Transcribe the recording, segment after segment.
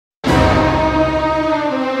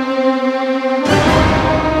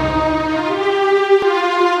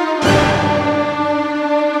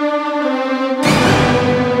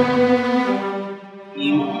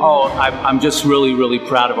I'm just really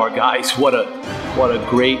proud of our guys. What a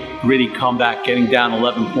great, gritty comeback, getting down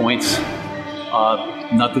 11 points.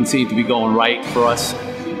 Nothing seemed to be going right for us.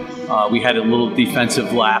 We had a little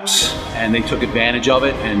defensive lapse, and they took advantage of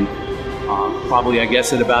it. And probably, I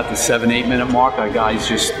guess, at about the 7-8 minute mark, our guys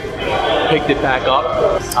just picked it back up.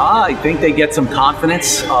 I think they get some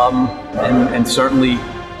confidence, and certainly,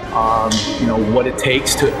 you know, what it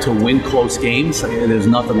takes to win close games. There's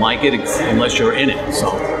nothing like it unless you're in it.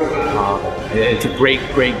 So it's a great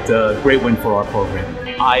win for our program.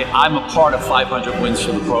 I'm a part of 500 wins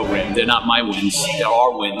for the program. They're not my wins, they're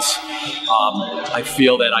our wins. I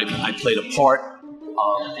feel that I played a part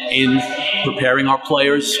in preparing our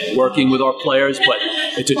players, working with our players, but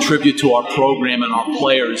it's a tribute to our program and our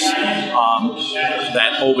players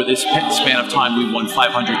that over this span of time we won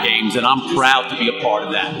 500 games, and I'm proud to be a part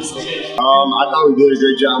of that. I thought we did a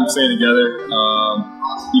great job staying together.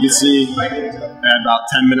 You can see at about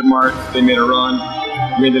 10-minute mark they made a run.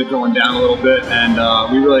 We ended up going down a little bit, and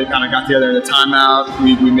we really kind of got together in the timeout.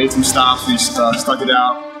 We made some stops, we stuck it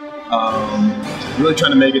out. Really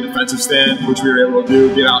trying to make a defensive stand, which we were able to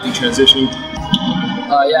do, get out in transition.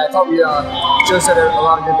 Yeah, I thought Joe said a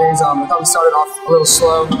lot of good things. I thought we started off a little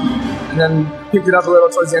slow and then picked it up a little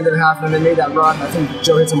towards the end of the half and then made that run. I think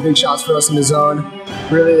Joe hit some big shots for us in the zone.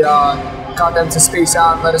 Really got them to space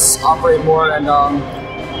out, let us operate more, and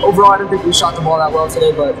overall I didn't think we shot the ball that well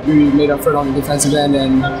today, but we made up for it on the defensive end,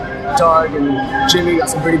 and Doug and Jimmy got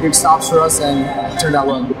some pretty big stops for us and it turned out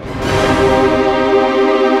well.